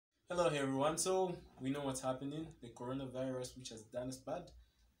Hello everyone. So we know what's happening, the coronavirus which has done us bad,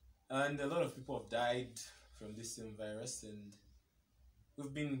 and a lot of people have died from this same virus, and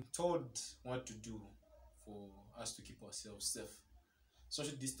we've been told what to do for us to keep ourselves safe.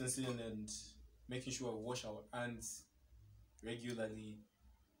 Social distancing and making sure we wash our hands regularly.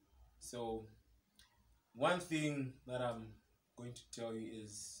 So one thing that I'm going to tell you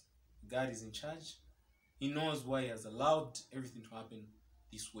is God is in charge. He knows why he has allowed everything to happen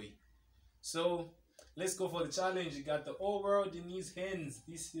this way. So let's go for the challenge. You got the whole world in his hands.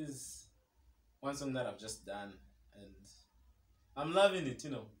 This is one song that I've just done and I'm loving it.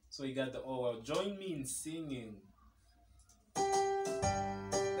 So you got the whole world. Join me in singing.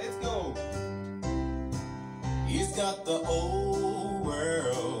 Let's go. He's got the whole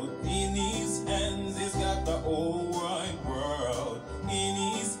world in his hands. He's got the whole wide world in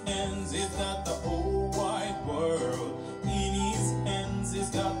his hands. He's got the whole wide world in his hands. He's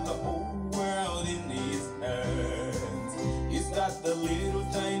got the whole world in his hands. He's got the little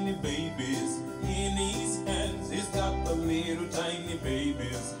tiny babies in his hands. He's got the little tiny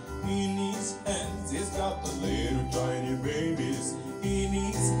babies in his hands. He's got the little tiny babies in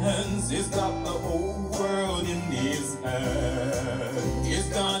his hands. He's got the whole world in his hands. He's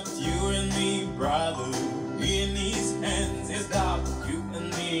got you and me, brother, in his hands. He's got you and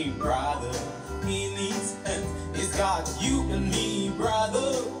me, brother, in his hands. He's got you and me,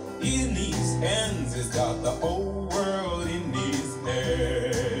 brother, in his hands. He's got the whole